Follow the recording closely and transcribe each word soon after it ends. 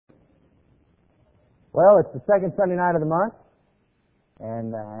Well, it's the second Sunday night of the month,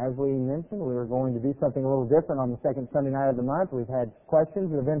 and as we mentioned, we were going to do something a little different on the second Sunday night of the month. We've had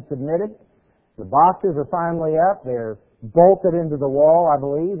questions that have been submitted. The boxes are finally up. They're bolted into the wall, I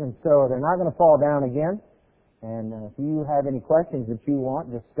believe, and so they're not going to fall down again. And if you have any questions that you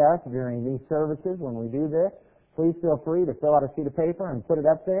want discussed during these services when we do this, please feel free to fill out a sheet of paper and put it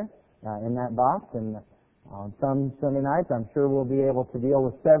up there in that box. And on some Sunday nights, I'm sure we'll be able to deal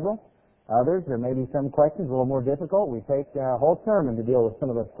with several. Others, there may be some questions a little more difficult. We take a whole sermon to deal with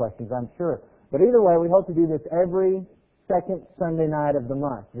some of those questions, I'm sure. But either way, we hope to do this every second Sunday night of the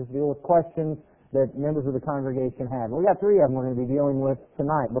month. Just deal with questions that members of the congregation have. And we got 3 of them we're going to be dealing with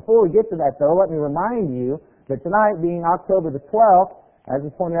tonight. Before we get to that, though, let me remind you that tonight, being October the 12th, as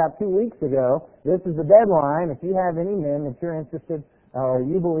was pointed out 2 weeks ago, this is the deadline. If you have any men that you're interested or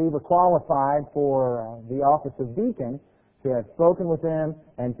you believe are qualified for the office of deacon, to have spoken with them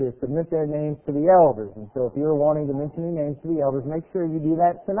and to submit their names to the elders. And so if you're wanting to mention your names to the elders, make sure you do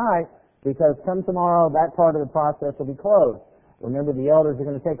that tonight, because come tomorrow, that part of the process will be closed. Remember, the elders are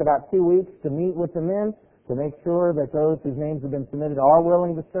going to take about 2 weeks to meet with the men to make sure that those whose names have been submitted are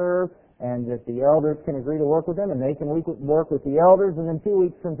willing to serve, and that the elders can agree to work with them, and they can work with the elders. And then 2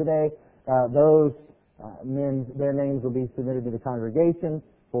 weeks from today, those men, their names will be submitted to the congregation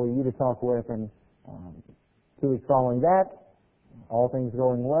for you to talk with. And 2 weeks following that, all things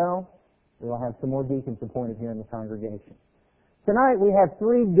going well, we will have some more deacons appointed here in the congregation. Tonight we have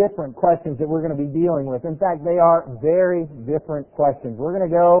 3 different questions that we're going to be dealing with. In fact, they are very different questions. We're going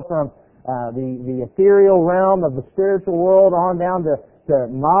to go from the ethereal realm of the spiritual world on down to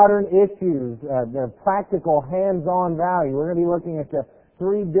modern issues, the practical, hands-on value. We're going to be looking at the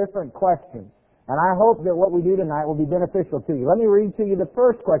 3 different questions. And I hope that what we do tonight will be beneficial to you. Let me read to you the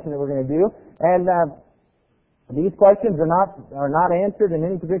first question that we're going to do. And these questions are not answered in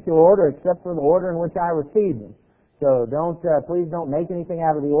any particular order except for the order in which I received them. So please don't make anything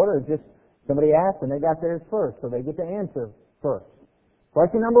out of the order. It's just somebody asked and they got theirs first, so they get to answer first.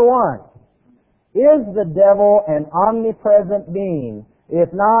 Question number 1. Is the devil an omnipresent being?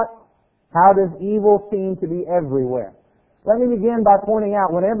 If not, how does evil seem to be everywhere? Let me begin by pointing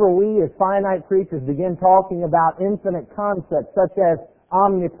out, whenever we as finite creatures begin talking about infinite concepts such as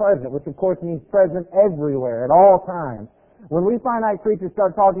omnipresent, which of course means present everywhere, at all times. When we finite creatures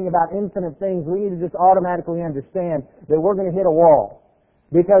start talking about infinite things, we need to just automatically understand that we're going to hit a wall.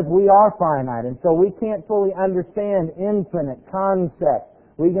 Because we are finite, and so we can't fully understand infinite concepts.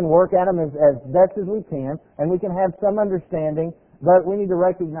 We can work at them as best as we can, and we can have some understanding, but we need to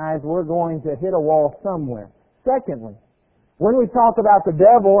recognize we're going to hit a wall somewhere. Secondly, when we talk about the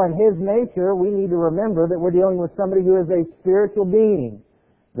devil and his nature, we need to remember that we're dealing with somebody who is a spiritual being.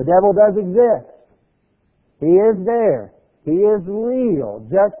 The devil does exist. He is there. He is real,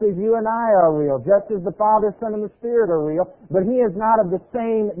 just as you and I are real, just as the Father, Son, and the Spirit are real, but he is not of the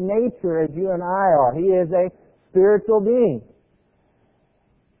same nature as you and I are. He is a spiritual being.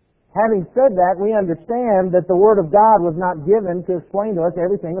 Having said that, we understand that the Word of God was not given to explain to us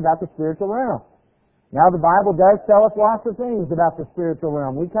everything about the spiritual realm. Now, the Bible does tell us lots of things about the spiritual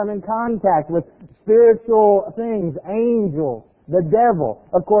realm. We come in contact with spiritual things, angels, the devil,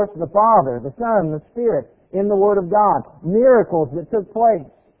 of course, the Father, the Son, the Spirit, in the Word of God, miracles that took place.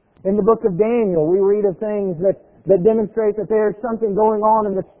 In the book of Daniel, we read of things that demonstrate that there is something going on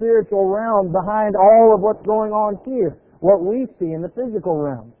in the spiritual realm behind all of what's going on here, what we see in the physical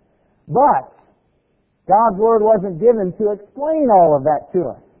realm. But God's Word wasn't given to explain all of that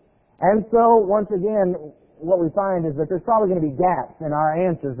to us. And so, once again, what we find is that there's probably going to be gaps in our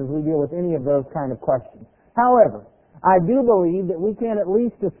answers as we deal with any of those kind of questions. However, I do believe that we can, at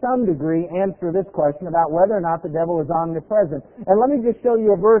least to some degree, answer this question about whether or not the devil is omnipresent. And let me just show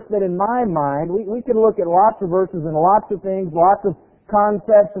you a verse that in my mind, we can look at lots of verses and lots of things, lots of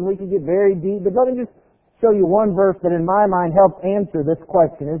concepts, and we can get very deep, but let me just show you one verse that in my mind helps answer this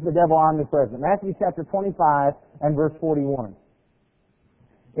question. Is the devil omnipresent? Matthew chapter 25 and verse 41.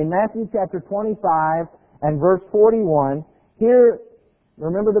 In Matthew chapter 25 and verse 41, here,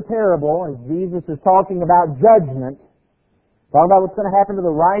 remember the parable, as Jesus is talking about judgment, talking about what's going to happen to the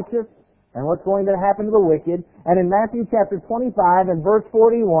righteous and what's going to happen to the wicked. And in Matthew chapter 25 and verse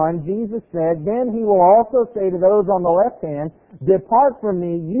 41, Jesus said, "Then he will also say to those on the left hand, 'Depart from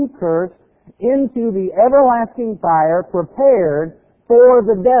me, you cursed, into the everlasting fire prepared for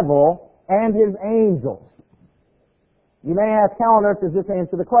the devil and his angels.'" You may ask, how on earth does this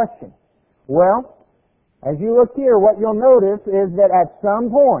answer the question? Well, as you look here, what you'll notice is that at some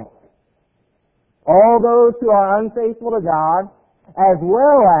point, all those who are unfaithful to God, as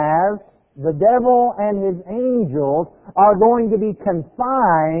well as the devil and his angels, are going to be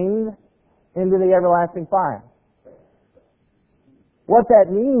confined into the everlasting fire. What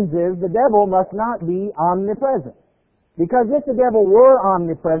that means is the devil must not be omnipresent. Because if the devil were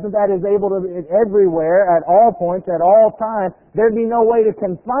omnipresent, that is able to be everywhere, at all points, at all times, there'd be no way to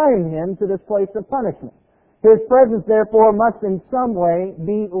confine him to this place of punishment. His presence, therefore, must in some way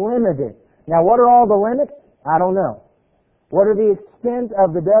be limited. Now, what are all the limits? I don't know. What are the extent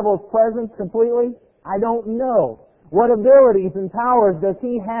of the devil's presence completely? I don't know. What abilities and powers does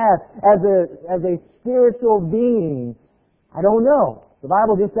he have as a spiritual being? I don't know. The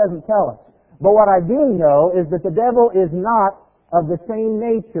Bible just doesn't tell us. But what I do know is that the devil is not of the same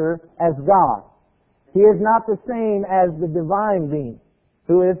nature as God. He is not the same as the divine being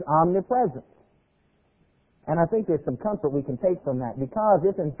who is omnipresent. And I think there's some comfort we can take from that, because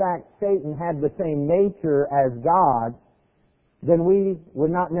if in fact Satan had the same nature as God, then we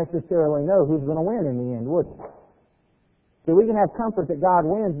would not necessarily know who's going to win in the end, would we? So we can have comfort that God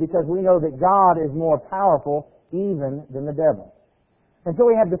wins because we know that God is more powerful even than the devil. And so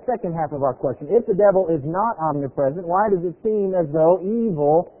we have the second half of our question. If the devil is not omnipresent, why does it seem as though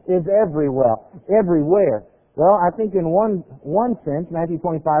evil is everywhere? Well, I think in one sense, Matthew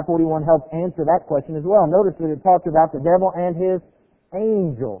 25:41 helps answer that question as well. Notice that it talks about the devil and his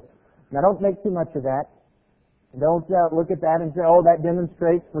angels. Now, don't make too much of that. Don't look at that and say, oh, that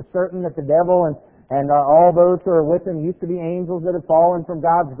demonstrates for certain that the devil and all those who are with him used to be angels that have fallen from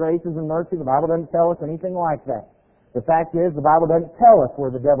God's graces and mercy. The Bible doesn't tell us anything like that. The fact is, the Bible doesn't tell us where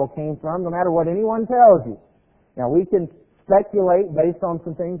the devil came from, no matter what anyone tells you. Now, we can speculate based on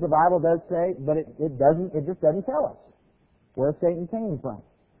some things the Bible does say, but it just doesn't tell us where Satan came from.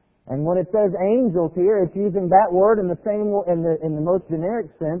 And when it says angels here, it's using that word in the most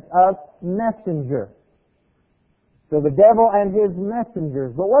generic sense of messenger. So the devil and his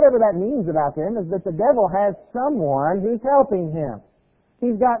messengers. But whatever that means about them is that the devil has someone who's helping him.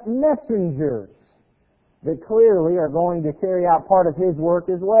 He's got messengers that clearly are going to carry out part of his work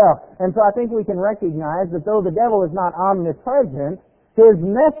as well. And so I think we can recognize that though the devil is not omnipresent, his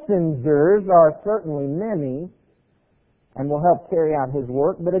messengers are certainly many and will help carry out his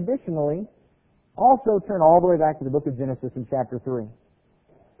work. But additionally, also turn all the way back to the book of Genesis in chapter 3.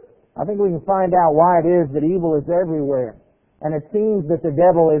 I think we can find out why it is that evil is everywhere. And it seems that the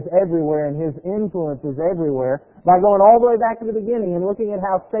devil is everywhere and his influence is everywhere by going all the way back to the beginning and looking at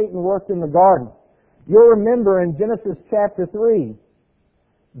how Satan worked in the garden. You'll remember in Genesis chapter 3,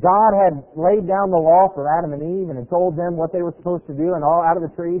 God had laid down the law for Adam and Eve and had told them what they were supposed to do and all out of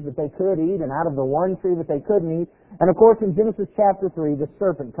the trees that they could eat and out of the one tree that they couldn't eat. And of course in Genesis chapter 3, the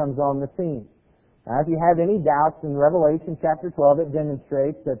serpent comes on the scene. Now if you have any doubts, in Revelation chapter 12 it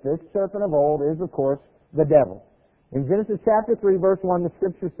demonstrates that this serpent of old is of course the devil. In Genesis chapter 3 verse 1 the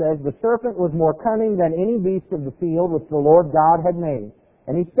scripture says, "The serpent was more cunning than any beast of the field which the Lord God had made.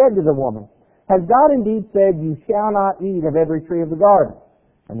 And he said to the woman, Has God indeed said, You shall not eat of every tree of the garden?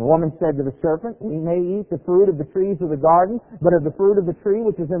 And the woman said to the serpent, We may eat the fruit of the trees of the garden, but of the fruit of the tree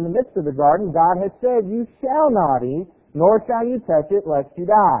which is in the midst of the garden, God has said, You shall not eat, nor shall you touch it, lest you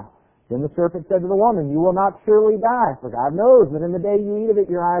die. Then the serpent said to the woman, You will not surely die, for God knows that in the day you eat of it,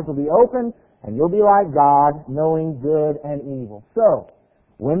 your eyes will be opened, and you'll be like God, knowing good and evil. So,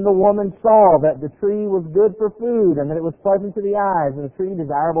 when the woman saw that the tree was good for food, and that it was pleasant to the eyes, and the tree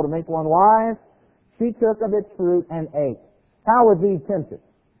desirable to make one wise, she took of its fruit and ate. How was Eve tempted?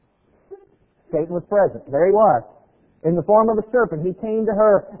 Satan was present. There he was. In the form of a serpent, he came to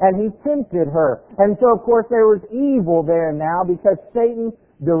her, and he tempted her. And so, of course, there was evil there now, because Satan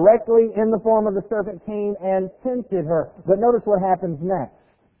directly in the form of the serpent came and tempted her. But notice what happens next.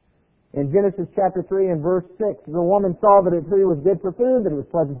 In Genesis chapter 3 and verse 6, the woman saw that the tree was good for food, that it was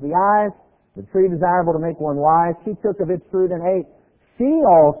pleasant to the eyes, the tree desirable to make one wise. She took of its fruit and ate. She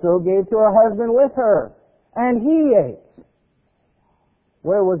also gave to her husband with her, and he ate.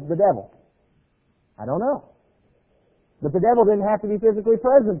 Where was the devil? I don't know. But the devil didn't have to be physically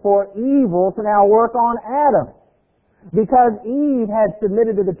present for evil to now work on Adam. Because Eve had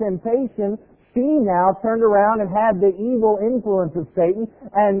submitted to the temptation, she now turned around and had the evil influence of Satan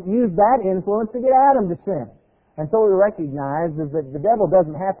and used that influence to get Adam to sin. And so we recognize is that the devil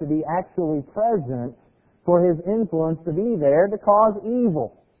doesn't have to be actually present for his influence to be there to cause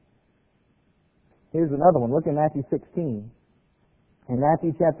evil. Here's another one. Look in Matthew 16. In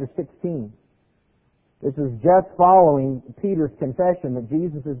Matthew chapter 16, this is just following Peter's confession that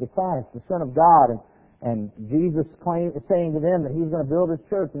Jesus is the Christ, the Son of God, and Jesus is saying to them that He's going to build His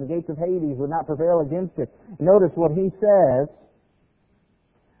church and the gates of Hades would not prevail against it. Notice what He says,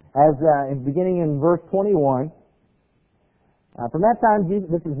 beginning in verse 21. From that time, Jesus,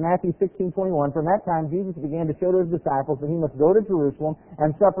 this is Matthew 16:21. From that time, Jesus began to show to his disciples that he must go to Jerusalem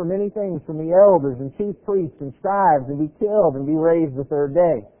and suffer many things from the elders and chief priests and scribes and be killed and be raised the third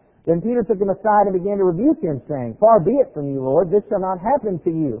day. Then Peter took him aside and began to rebuke him, saying, "Far be it from you, Lord, this shall not happen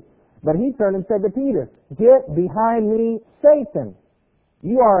to you." But he turned and said to Peter, "Get behind me, Satan.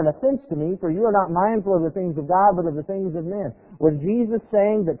 You are an offense to me, for you are not mindful of the things of God, but of the things of men." Was Jesus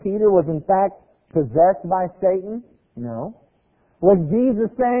saying that Peter was in fact possessed by Satan? No. Was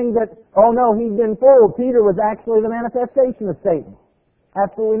Jesus saying that, oh no, he'd been fooled, Peter was actually the manifestation of Satan?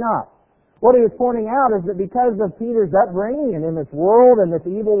 Absolutely not. What he was pointing out is that because of Peter's upbringing and in this world and this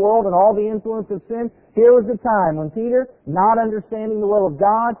evil world and all the influence of sin, here was the time when Peter, not understanding the will of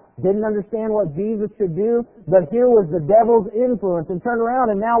God, didn't understand what Jesus should do, but here was the devil's influence, and turned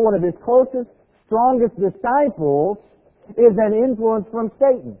around and now one of his closest, strongest disciples is an influence from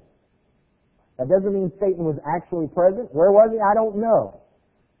Satan. That doesn't mean Satan was actually present. Where was he? I don't know.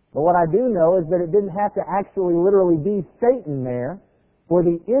 But what I do know is that it didn't have to actually literally be Satan there for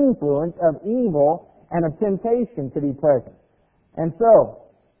the influence of evil and of temptation to be present. And so,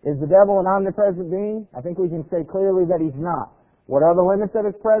 is the devil an omnipresent being? I think we can say clearly that he's not. What are the limits of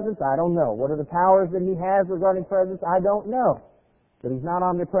his presence? I don't know. What are the powers that he has regarding presence? I don't know. But he's not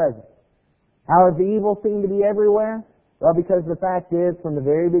omnipresent. How is the evil seen to be everywhere? Well, because the fact is, from the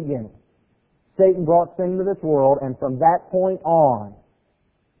very beginning, Satan brought sin into this world, and from that point on,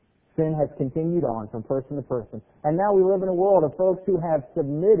 sin has continued on from person to person. And now we live in a world of folks who have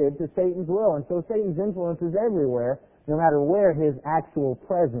submitted to Satan's will, and so Satan's influence is everywhere, no matter where his actual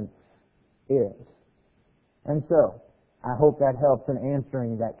presence is. And so, I hope that helps in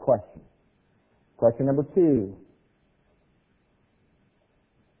answering that question. Question number 2.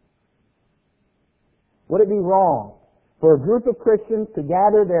 Would it be wrong for a group of Christians to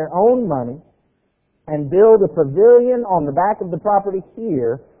gather their own money and build a pavilion on the back of the property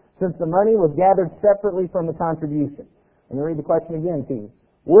here, since the money was gathered separately from the contribution? Let me read the question again to you.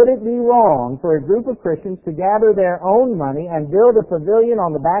 Would it be wrong for a group of Christians to gather their own money and build a pavilion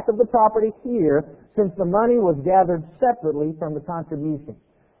on the back of the property here, since the money was gathered separately from the contribution?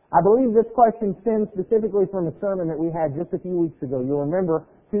 I believe this question stems specifically from a sermon that we had just a few weeks ago. You'll remember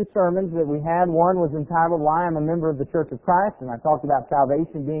 2 sermons that we had. One was entitled, "Why I'm a Member of the Church of Christ," and I talked about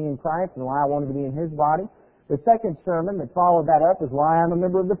salvation being in Christ and why I wanted to be in His body. The second sermon that followed that up is "Why I'm a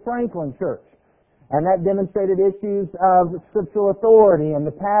Member of the Franklin Church," and that demonstrated issues of scriptural authority and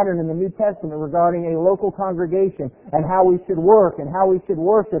the pattern in the New Testament regarding a local congregation and how we should work and how we should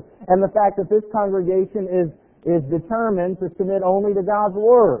worship, and the fact that this congregation is determined to submit only to God's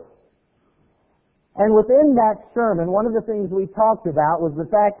Word. And within that sermon, one of the things we talked about was the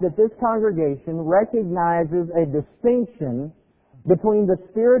fact that this congregation recognizes a distinction between the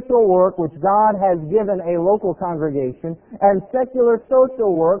spiritual work which God has given a local congregation and secular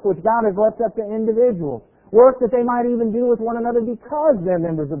social work which God has left up to individuals. Work that they might even do with one another because they're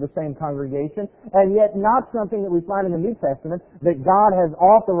members of the same congregation, and yet not something that we find in the New Testament that God has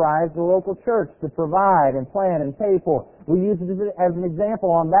authorized the local church to provide and plan and pay for. We used it as an example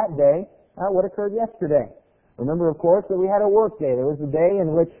on that day, what occurred yesterday. Remember, of course, that we had a work day. There was a day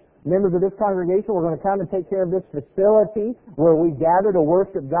in which members of this congregation were going to come and take care of this facility where we gather to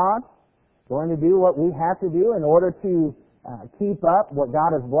worship God. We're going to do what we have to do in order to keep up what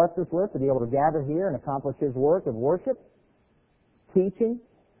God has blessed us with, to be able to gather here and accomplish His work of worship, teaching.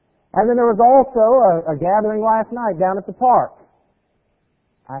 And then there was also a gathering last night down at the park.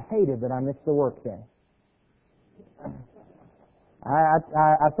 I hated that I missed the work day.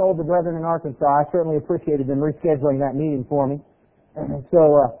 I told the brethren in Arkansas I certainly appreciated them rescheduling that meeting for me.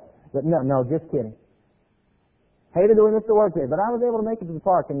 But no, just kidding. Hated that we missed the work day, but I was able to make it to the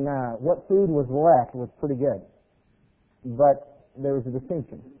park, and what food was left was pretty good. But there was a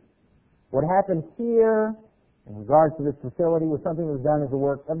distinction. What happened here in regards to this facility was something that was done as a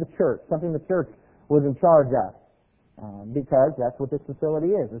work of the church, something the church was in charge of, because that's what this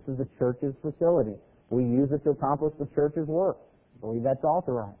facility is. This is the church's facility. We use it to accomplish the church's work. I believe that's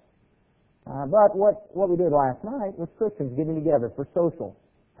authorized. But what we did last night was Christians getting together for social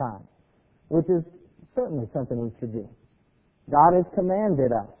time, which is certainly something we should do. God has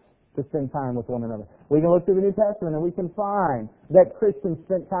commanded us to spend time with one another. We can look through the New Testament and we can find that Christians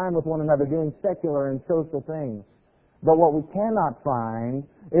spent time with one another doing secular and social things. But what we cannot find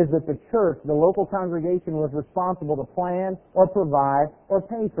is that the church, the local congregation, was responsible to plan or provide or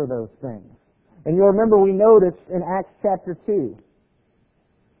pay for those things. And you'll remember we noticed in Acts chapter 2,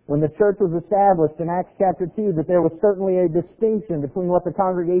 when the church was established in Acts chapter 2, that there was certainly a distinction between what the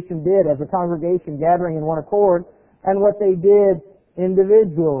congregation did as a congregation gathering in one accord and what they did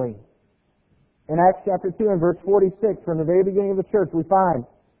individually. In Acts chapter 2 and verse 46, from the very beginning of the church, we find,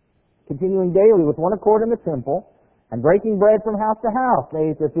 continuing daily with one accord in the temple, and breaking bread from house to house,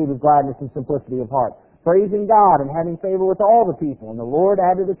 they ate their food with gladness and simplicity of heart, praising God and having favor with all the people. And the Lord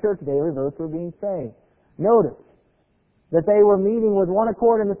added to the church daily those who were being saved. Notice that they were meeting with one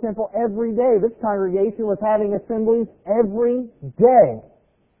accord in the temple every day. This congregation was having assemblies every day.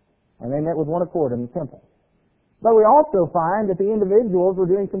 And they met with one accord in the temple. But we also find that the individuals were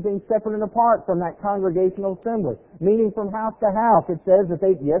doing some things separate and apart from that congregational assembly. Meeting from house to house, it says that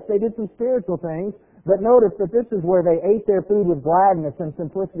they did some spiritual things, but notice that this is where they ate their food with gladness and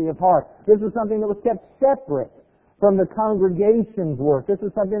simplicity of heart. This was something that was kept separate from the congregation's work. This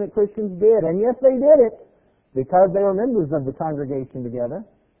is something that Christians did. And yes, they did it because they were members of the congregation together,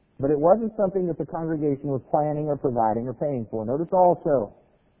 but it wasn't something that the congregation was planning or providing or paying for. Notice also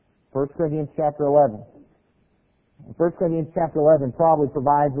 1 Corinthians chapter 11. 1 Corinthians chapter 11 probably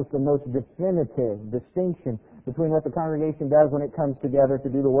provides us the most definitive distinction between what the congregation does when it comes together to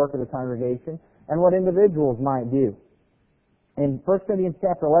do the work of the congregation and what individuals might do. In 1 Corinthians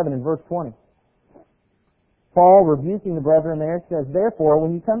chapter 11 and verse 20, Paul, rebuking the brethren there, says, "Therefore,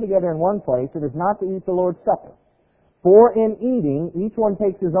 when you come together in one place, it is not to eat the Lord's supper. For in eating, each one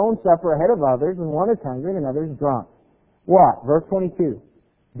takes his own supper ahead of others, and one is hungry and another is drunk." What? Verse 22.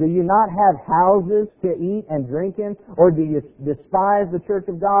 "Do you not have houses to eat and drink in? Or do you despise the church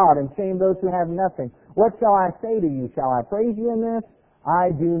of God and shame those who have nothing? What shall I say to you? Shall I praise you in this?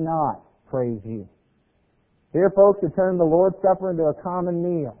 I do not praise you." Here, folks, it turned the Lord's Supper into a common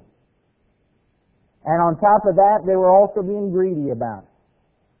meal. And on top of that, they were also being greedy about it.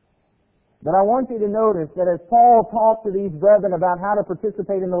 But I want you to notice that as Paul talked to these brethren about how to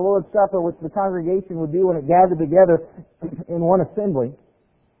participate in the Lord's Supper, which the congregation would do when it gathered together in one assembly,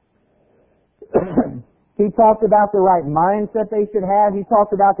 he talked about the right mindset they should have. He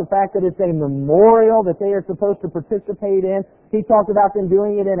talked about the fact that it's a memorial that they are supposed to participate in. He talked about them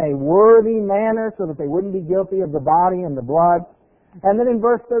doing it in a worthy manner so that they wouldn't be guilty of the body and the blood. And then in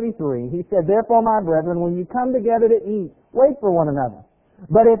verse 33, he said, "Therefore, my brethren, when you come together to eat, wait for one another.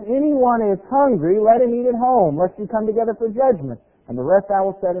 But if anyone is hungry, let him eat at home, lest you come together for judgment. And the rest I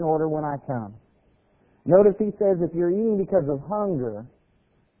will set in order when I come." Notice he says if you're eating because of hunger,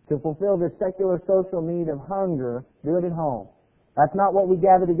 to fulfill this secular social need of hunger, do it at home. That's not what we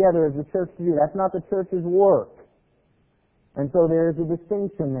gather together as a church to do. That's not the church's work. And so there is a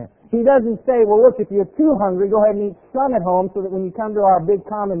distinction there. He doesn't say, well, look, if you're too hungry, go ahead and eat some at home so that when you come to our big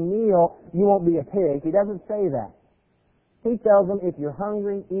common meal, you won't be a pig. He doesn't say that. He tells them, if you're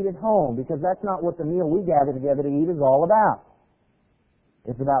hungry, eat at home, because that's not what the meal we gather together to eat is all about.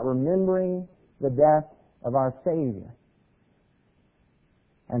 It's about remembering the death of our Savior.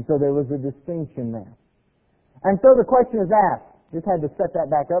 And so there was a distinction there. And so the question is asked. Just had to set that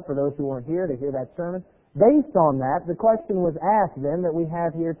back up for those who weren't here to hear that sermon. Based on that, the question was asked then that we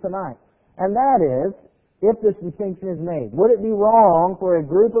have here tonight. And that is, if this distinction is made, would it be wrong for a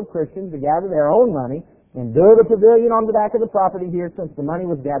group of Christians to gather their own money and build a pavilion on the back of the property here since the money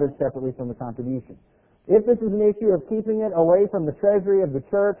was gathered separately from the contribution? If this is an issue of keeping it away from the treasury of the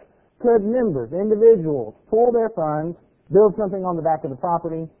church, could members, individuals, pool their funds, build something on the back of the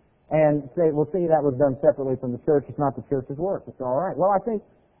property, and say, well, see, that was done separately from the church. It's not the church's work. It's all right. Well, I think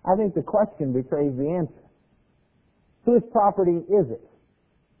the question betrays the answer. Whose property is it?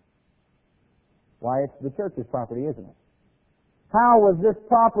 Why, it's the church's property, isn't it? How was this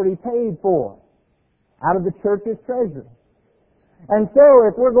property paid for? Out of the church's treasury. And so,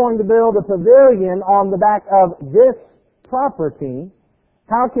 if we're going to build a pavilion on the back of this property,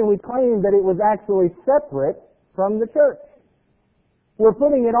 how can we claim that it was actually separate from the church? We're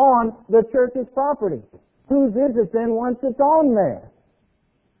putting it on the church's property. Whose is it then once it's on there?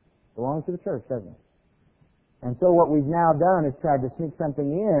 It belongs to the church, doesn't it? And so what we've now done is tried to sneak something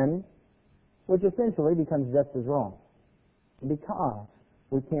in which essentially becomes just as wrong because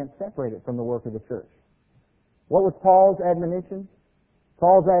we can't separate it from the work of the church. What was Paul's admonition?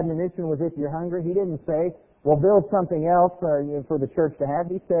 Paul's admonition was if you're hungry. He didn't say, well, build something else for the church to have.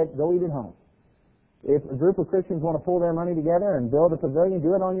 He said, go eat at home. If a group of Christians want to pull their money together and build a pavilion,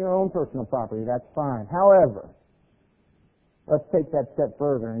 do it on your own personal property. That's fine. However, let's take that step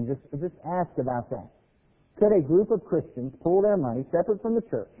further and just ask about that. Could a group of Christians pull their money separate from the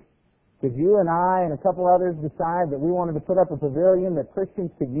church? Could you and I and a couple others decide that we wanted to put up a pavilion that Christians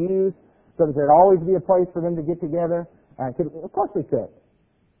could use so that there'd always be a place for them to get together? Of course we could.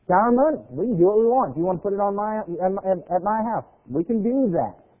 It's our money. We can do what we want. If you want to put it on at my house, we can do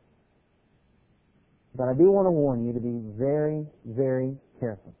that. But I do want to warn you to be very, very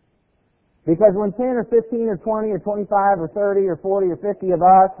careful. Because when 10 or 15 or 20 or 25 or 30 or 40 or 50 of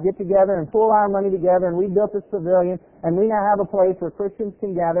us get together and pool our money together and we built this pavilion and we now have a place where Christians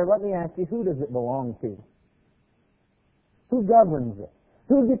can gather, let me ask you, who does it belong to? Who governs it?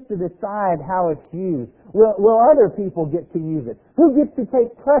 Who gets to decide how it's used? Will other people get to use it? Who gets to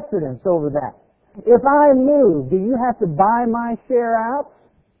take precedence over that? If I move, do you have to buy my share out?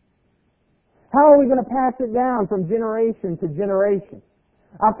 How are we going to pass it down from generation to generation?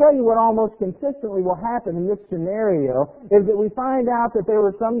 I'll tell you what almost consistently will happen in this scenario is that we find out that there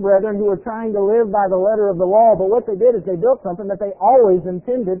were some brethren who were trying to live by the letter of the law, but what they did is they built something that they always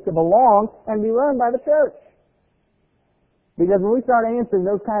intended to belong and be run by the church. Because when we start answering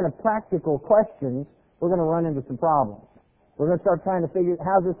those kind of practical questions, we're going to run into some problems. We're going to start trying to figure out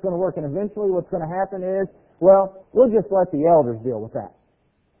how's this going to work, and eventually what's going to happen is, well, we'll just let the elders deal with that.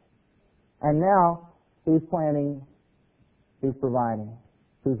 And now, who's planning? Who's providing?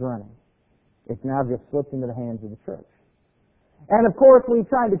 Who's running? It's now just slipped into the hands of the church. And of course, we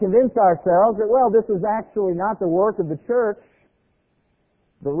tried to convince ourselves that, well, this was actually not the work of the church,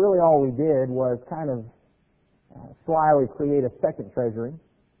 but really all we did was kind of slyly create a second treasury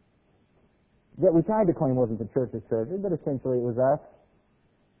that we tried to claim wasn't the church's treasury, but essentially it was us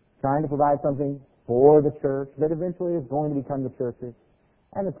trying to provide something for the church that eventually is going to become the church's,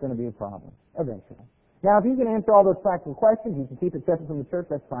 and it's going to be a problem eventually. Now, if you can answer all those practical questions, you can keep it separate from the church,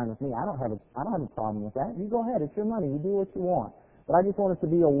 that's fine with me. I don't have a problem with that. You go ahead, it's your money, you do what you want. But I just want us to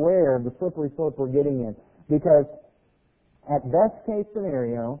be aware of the slippery slope we're getting in, because at best case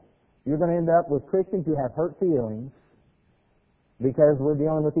scenario, you're going to end up with Christians who have hurt feelings because we're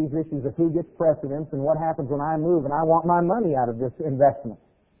dealing with these issues of who gets precedence and what happens when I move and I want my money out of this investment.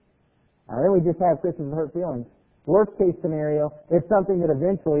 And then we just have Christians with hurt feelings. Worst case scenario, it's something that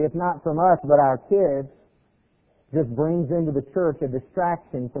eventually, if not from us, but our kids, just brings into the church a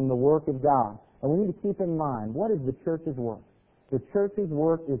distraction from the work of God. And we need to keep in mind, what is the church's work? The church's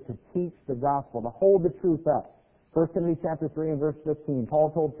work is to teach the gospel, to hold the truth up. 1 Timothy chapter 3 and verse 15,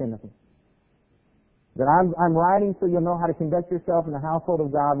 Paul told Timothy that I'm writing so you'll know how to conduct yourself in the household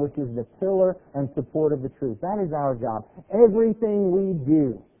of God, which is the pillar and support of the truth. That is our job. Everything we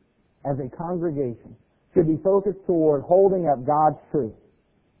do as a congregation should be focused toward holding up God's truth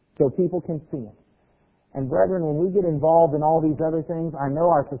so people can see it. And brethren, when we get involved in all these other things, I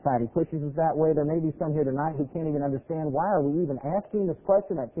know our society pushes us that way. There may be some here tonight who can't even understand why are we even asking this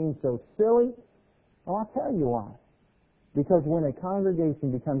question that seems so silly. Well, I'll tell you why. Because when a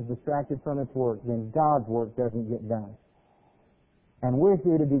congregation becomes distracted from its work, then God's work doesn't get done. And we're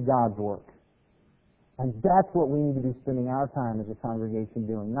here to do God's work. And that's what we need to be spending our time as a congregation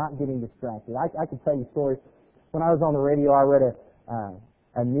doing, not getting distracted. I could tell you stories. When I was on the radio, I read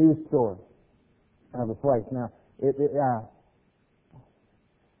a news story of a place. Now, I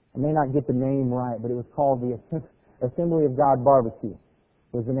may not get the name right, but it was called the Assembly of God Barbecue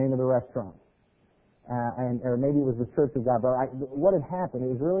was the name of the restaurant. Or maybe it was the Church of God. But what had happened, it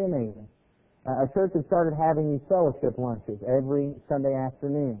was really amazing. A church had started having these fellowship lunches every Sunday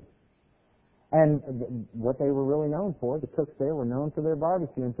afternoon. And what they were really known for, the cooks there were known for their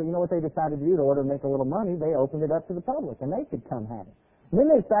barbecue. And so you know what they decided to do? In order to make a little money, they opened it up to the public, and they could come have it. And then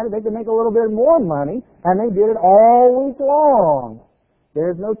they decided they could make a little bit more money, and they did it all week long.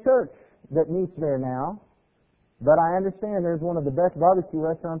 There's no church that meets there now. But I understand there's one of the best barbecue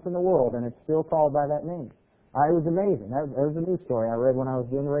restaurants in the world, and it's still called by that name. It was amazing. That was a news story I read when I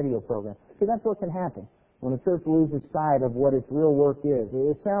was doing the radio program. See, that's what can happen when a church loses sight of what its real work is.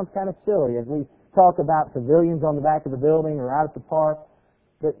 It sounds kind of silly as we talk about pavilions on the back of the building or out at the park,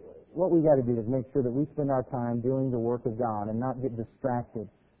 but what we got to do is make sure that we spend our time doing the work of God and not get distracted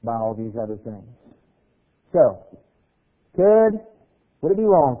by all these other things. So, would it be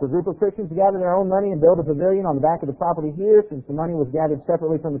wrong for a group of Christians to gather their own money and build a pavilion on the back of the property here since the money was gathered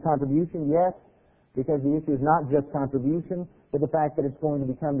separately from the contribution? Yes, because the issue is not just contribution, but the fact that it's going to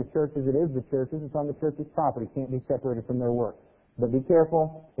become the church's. It is the church's. It's on the church's property. It can't be separated from their work. But be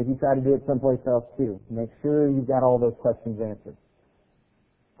careful if you try to do it someplace else too. Make sure you've got all those questions answered.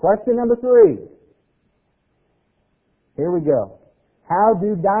 Question number 3. Here we go. How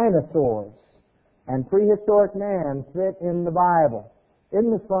do dinosaurs and prehistoric man fit in the Bible? Isn't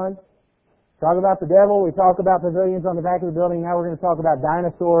this fun? Talk about the devil, we talk about pavilions on the back of the building, now we're going to talk about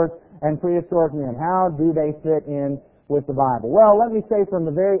dinosaurs and prehistoric men. How do they fit in with the Bible? Well, let me say from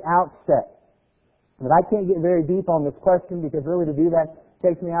the very outset that I can't get very deep on this question because really to do that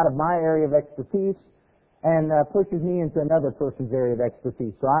takes me out of my area of expertise and pushes me into another person's area of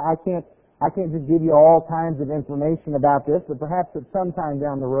expertise. So I can't just give you all kinds of information about this, but perhaps at some time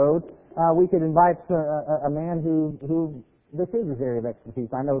down the road we could invite a man who this is his area of expertise.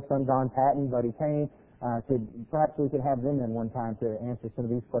 I know some Don Patton, Buddy Payne, perhaps we could have them in one time to answer some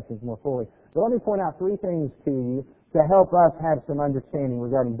of these questions more fully. But let me point out three things to you to help us have some understanding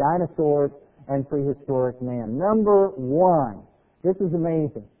regarding dinosaurs and prehistoric man. Number one, this is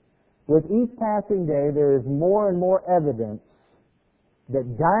amazing. With each passing day, there is more and more evidence that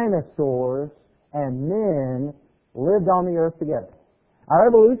dinosaurs and men lived on the earth together. Our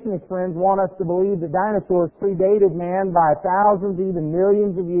evolutionist friends want us to believe that dinosaurs predated man by thousands, even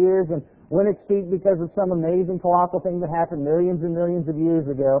millions of years, and went extinct because of some amazing colossal thing that happened millions and millions of years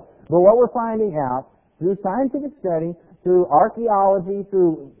ago. But what we're finding out through scientific study, through archaeology,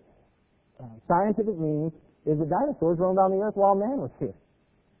 through scientific means, is that dinosaurs roamed on the earth while man was here.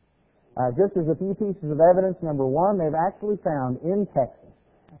 Just as a few pieces of evidence, number one, they've actually found in Texas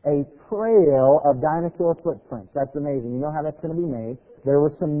a trail of dinosaur footprints. That's amazing. You know how that's going to be made. There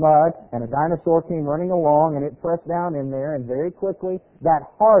was some mud, and a dinosaur came running along, and it pressed down in there, and very quickly that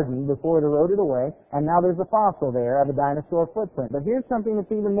hardened before it eroded away, and now there's a fossil there of a dinosaur footprint. But here's something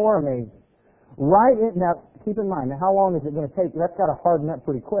that's even more amazing. Now, keep in mind, now how long is it going to take? That's got to harden up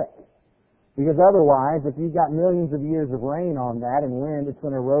pretty quick. Because otherwise, if you've got millions of years of rain on that and wind, it's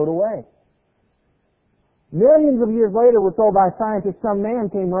going to erode away. Millions of years later, we're told by scientists, some man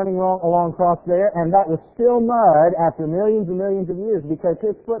came running along across there, and that was still mud after millions and millions of years, because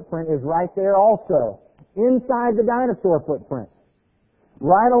his footprint is right there also, inside the dinosaur footprint,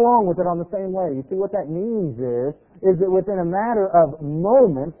 right along with it on the same layer. You see what that means is that within a matter of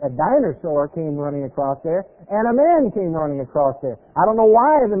moments, a dinosaur came running across there, and a man came running across there. I don't know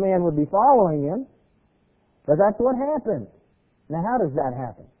why the man would be following him, but that's what happened. Now, how does that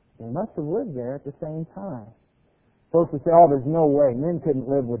happen? They must have lived there at the same time. Folks would say, oh, there's no way. Men couldn't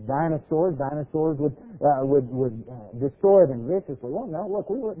live with dinosaurs. Dinosaurs would destroy them viciously. Well, no, look,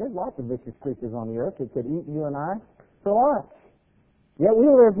 there's lots of vicious creatures on the earth that could eat you and I for lunch. Yet we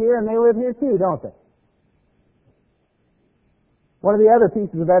live here and they live here too, don't they? One of the other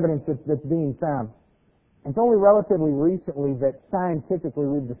pieces of evidence that's being found, it's only relatively recently that scientifically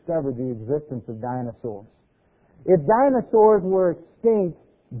we've discovered the existence of dinosaurs. If dinosaurs were extinct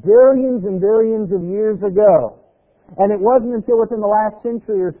billions and billions of years ago, and it wasn't until within the last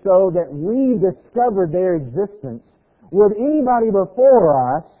century or so that we discovered their existence, would anybody before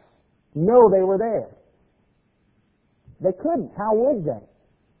us know they were there? They couldn't. How would they?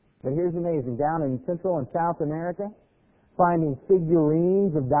 But here's amazing. Down in Central and South America, finding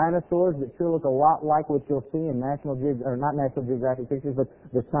figurines of dinosaurs that sure look a lot like what you'll see in not National Geographic pictures, but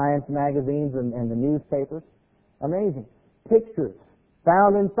the science magazines and the newspapers. Amazing. Pictures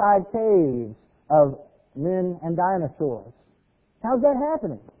found inside caves of men and dinosaurs. How's that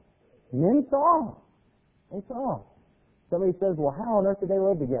happening? Men saw them. They saw them. Somebody says, well, how on earth did they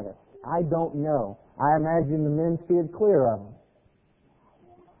live together? I don't know. I imagine the men steered clear of them.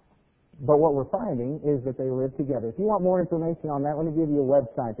 But what we're finding is that they live together. If you want more information on that, let me give you a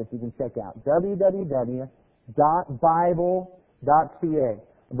website that you can check out. www.bible.ca.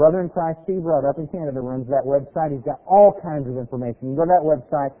 A brother in Christ, Steve Rudd, up in Canada, runs that website. He's got all kinds of information. You can go to that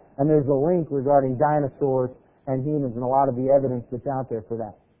website, and there's a link regarding dinosaurs and humans and a lot of the evidence that's out there for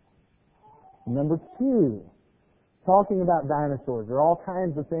that. Number two, talking about dinosaurs. There are all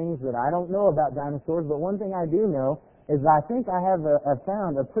kinds of things that I don't know about dinosaurs, but one thing I do know is I think I have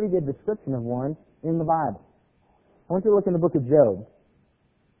found a pretty good description of one in the Bible. I want you to look in the book of Job.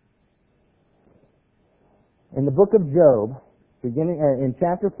 In the book of Job, beginning in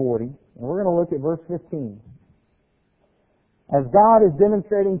chapter 40, and we're going to look at verse 15. As God is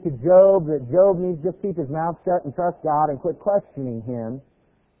demonstrating to Job that Job needs to just keep his mouth shut and trust God and quit questioning him,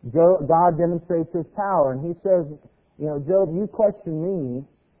 God demonstrates his power, and he says, Job, you question me,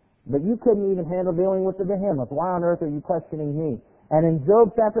 but you couldn't even handle dealing with the behemoth. Why on earth are you questioning me? And in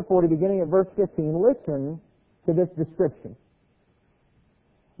Job chapter 40, beginning at verse 15, listen to this description.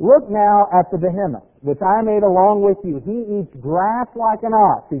 Look now at the behemoth, which I made along with you. He eats grass like an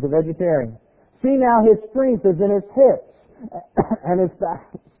ox. He's a vegetarian. See now, his strength is in his hips, and his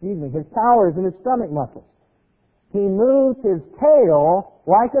power is in his stomach muscles. He moves his tail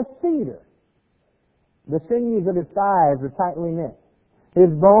like a cedar. The sinews of his thighs are tightly knit. His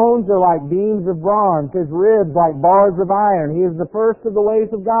bones are like beams of bronze, his ribs like bars of iron. He is the first of the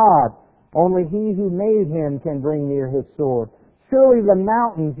ways of God. Only he who made him can bring near his sword. Surely the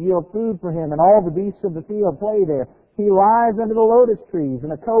mountains yield food for him, and all the beasts of the field play there. He lies under the lotus trees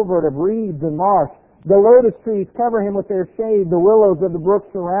in a covert of reeds and marsh. The lotus trees cover him with their shade. The willows of the brook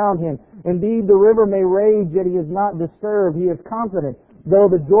surround him. Indeed, the river may rage, yet he is not disturbed. He is confident, though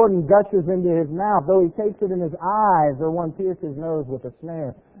the Jordan gushes into his mouth, though he takes it in his eyes, or one pierces his nose with a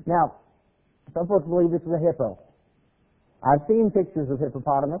snare. Now, some folks believe this is a hippo. I've seen pictures of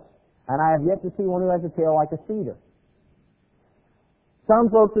hippopotamus, and I have yet to see one who has a tail like a cedar. Some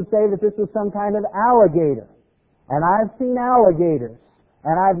folks would say that this was some kind of alligator, and I've seen alligators,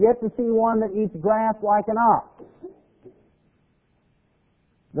 and I've yet to see one that eats grass like an ox.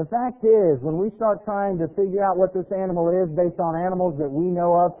 The fact is, when we start trying to figure out what this animal is based on animals that we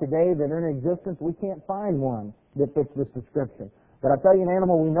know of today that are in existence, we can't find one that fits this description. But I'll tell you an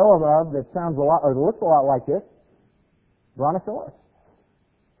animal we know of that sounds a lot, or looks a lot like this: Brontosaurus.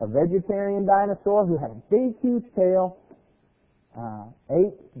 A vegetarian dinosaur who had a big, huge tail,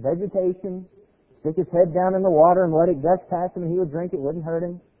 ate vegetation, stick his head down in the water and let it gush past him and he would drink it, wouldn't hurt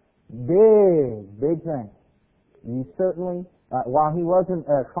him. Big thing. You certainly, while he wasn't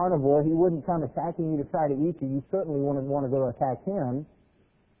a carnivore, he wouldn't come attacking you to try to eat you. You certainly wouldn't want to go attack him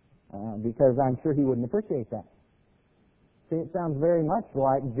because I'm sure he wouldn't appreciate that. See, it sounds very much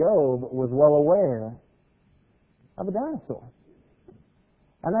like Job was well aware of a dinosaur.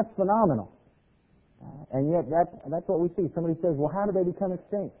 And that's phenomenal. And yet that's what we see. Somebody says, well, how do they become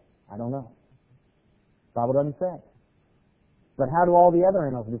extinct? I don't know. The Bible doesn't say. But how do all the other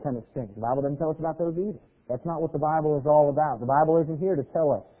animals become extinct? The Bible doesn't tell us about those either. That's not what the Bible is all about. The Bible isn't here to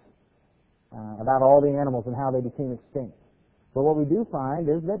tell us about all the animals and how they became extinct. But what we do find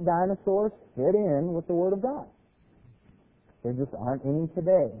is that dinosaurs fit in with the Word of God. There just aren't any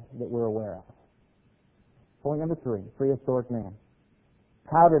today that we're aware of. Point number 3, prehistoric man.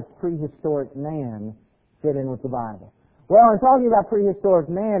 How does prehistoric man fit in with the Bible? Well, in talking about prehistoric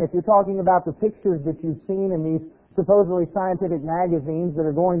man, if you're talking about the pictures that you've seen in these supposedly scientific magazines that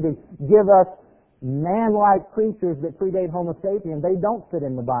are going to give us man-like creatures that predate Homo sapiens, they don't fit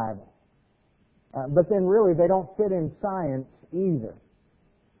in the Bible. But then really, they don't fit in science either.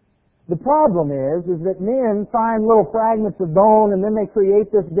 The problem is that men find little fragments of bone and then they create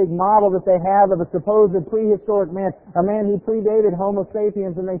this big model that they have of a supposed prehistoric man, a man who predated Homo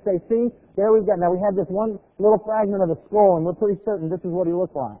sapiens, and they say, see, there we've got, now we have this one little fragment of a skull and we're pretty certain this is what he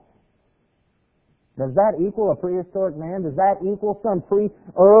looked like. Does that equal a prehistoric man? Does that equal some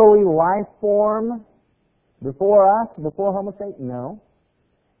early life form before us, before Homo sapiens? No.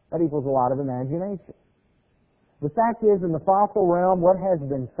 That equals a lot of imagination. The fact is, in the fossil realm, what has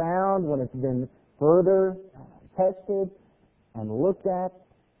been found when it's been further tested and looked at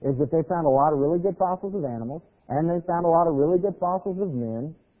is that they found a lot of really good fossils of animals, and they found a lot of really good fossils of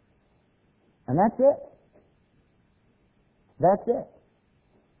men, and that's it. That's it.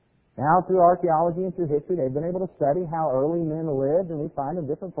 Now, through archaeology and through history, they've been able to study how early men lived, and we find in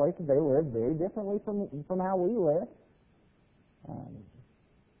different places they lived very differently from how we live.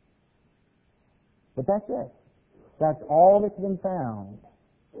 But that's it. That's all that's been found.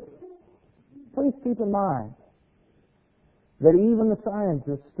 Please keep in mind that even the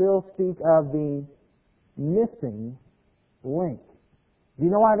scientists still speak of the missing link. Do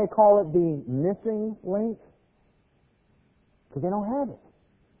you know why they call it the missing link? Because they don't have it.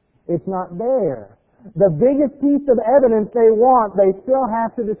 It's not there. The biggest piece of evidence they want, they still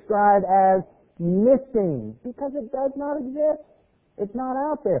have to describe as missing, because it does not exist. It's not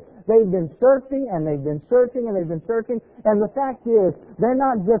out there. They've been searching, and they've been searching, and they've been searching, and the fact is, they're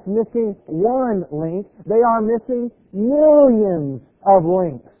not just missing one link, they are missing millions of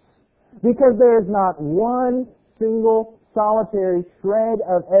links. Because there is not one single solitary shred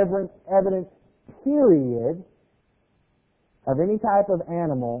of evidence, period, of any type of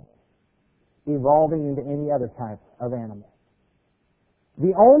animal evolving into any other type of animal.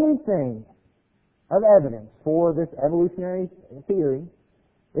 The only thing of evidence for this evolutionary theory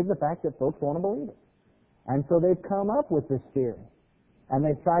is the fact that folks want to believe it. And so they've come up with this theory. And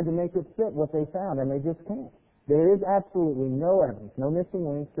they've tried to make it fit what they found, and they just can't. There is absolutely no evidence, no missing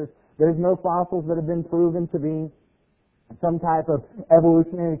links. There's no fossils that have been proven to be some type of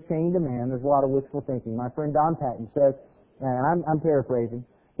evolutionary chain to man. There's a lot of wishful thinking. My friend Don Patton says, and I'm paraphrasing,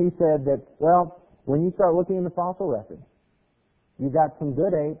 he said that, well, when you start looking in the fossil record, you've got some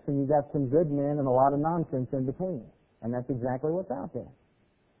good apes and you've got some good men and a lot of nonsense in between. And that's exactly what's out there.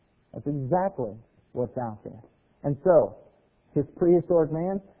 That's exactly what's out there. And so, his prehistoric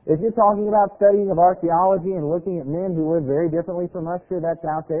man, if you're talking about studying of archaeology and looking at men who lived very differently from us, sure, that's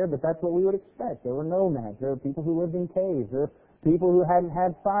out there, but that's what we would expect. There were nomads. There were people who lived in caves. There were people who hadn't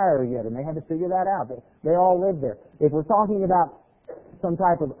had fire yet, and they had to figure that out. They all lived there. If we're talking about some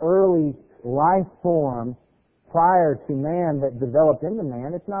type of early life form prior to man that developed into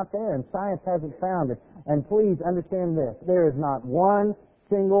man, it's not there, and science hasn't found it. And please understand this, there is not one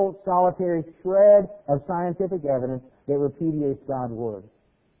single solitary shred of scientific evidence that repudiates God's Word.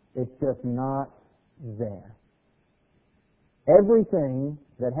 It's just not there. Everything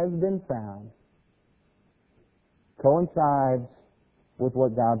that has been found coincides with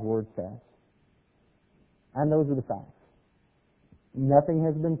what God's Word says. And those are the facts. Nothing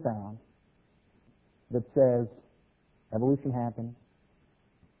has been found that says evolution happened.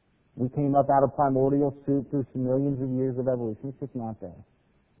 We came up out of primordial soup through some millions of years of evolution. It's just not there.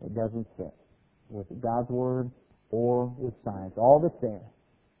 It doesn't fit with God's Word or with science. All that's there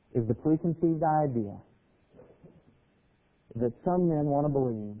is the preconceived idea that some men want to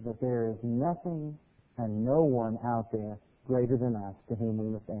believe that there is nothing and no one out there greater than us to whom we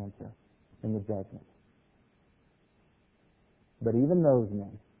must answer in the judgment. But even those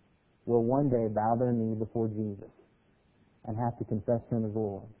men will one day bow their knee before Jesus and have to confess Him as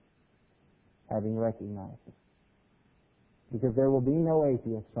Lord, having recognized Him. Because there will be no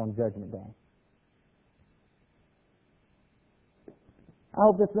atheists on Judgment Day. I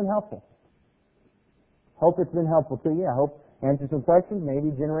hope that's been helpful. Hope it's been helpful to you. I hope answered some questions,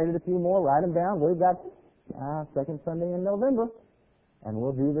 maybe generated a few more. Write them down. We've got second Sunday in November, and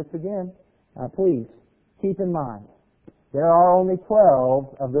we'll do this again. Please keep in mind, there are only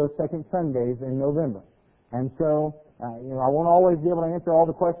 12 of those second Sundays in November. And so, I won't always be able to answer all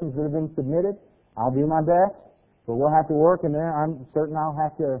the questions that have been submitted. I'll do my best, but we'll have to work, and then I'm certain I'll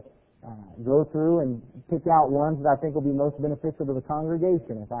have to go through and pick out ones that I think will be most beneficial to the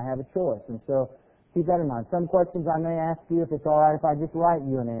congregation if I have a choice. And so, keep that in mind. Some questions I may ask you if it's all right if I just write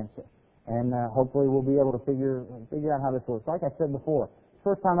you an answer. And hopefully we'll be able to figure out how this works. Like I said before,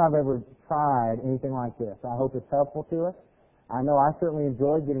 first time I've ever tried anything like this. I hope it's helpful to us. I know I certainly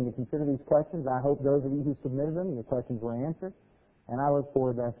enjoyed getting to consider these questions. I hope those of you who submitted them, your questions were answered. And I look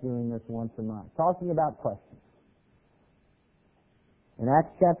forward to us doing this once a month. Talking about questions. In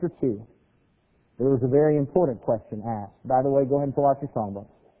Acts chapter 2, there was a very important question asked. By the way, go ahead and pull out your songbook.